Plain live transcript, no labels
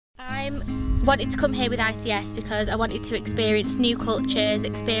wanted to come here with ICS because I wanted to experience new cultures,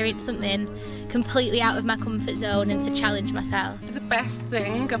 experience something completely out of my comfort zone and to challenge myself. The best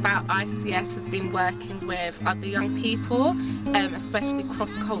thing about ICS has been working with other young people, especially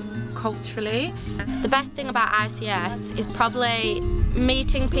cross-culturally. The best thing about ICS is probably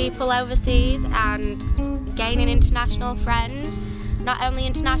meeting people overseas and gaining international friends. Not only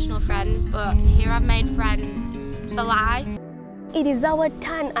international friends, but here I've made friends for life. It is our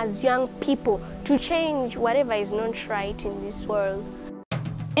turn as young people to change whatever is not right in this world.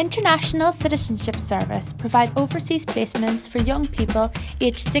 International Citizenship Service provide overseas placements for young people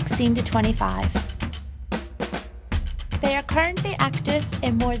aged 16 to 25. They are currently active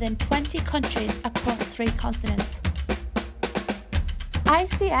in more than 20 countries across 3 continents.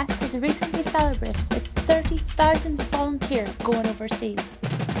 ICS has recently celebrated its 30,000th volunteer going overseas.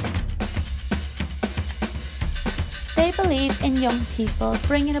 They believe in young people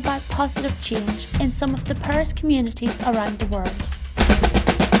bringing about positive change in some of the poorest communities around the world.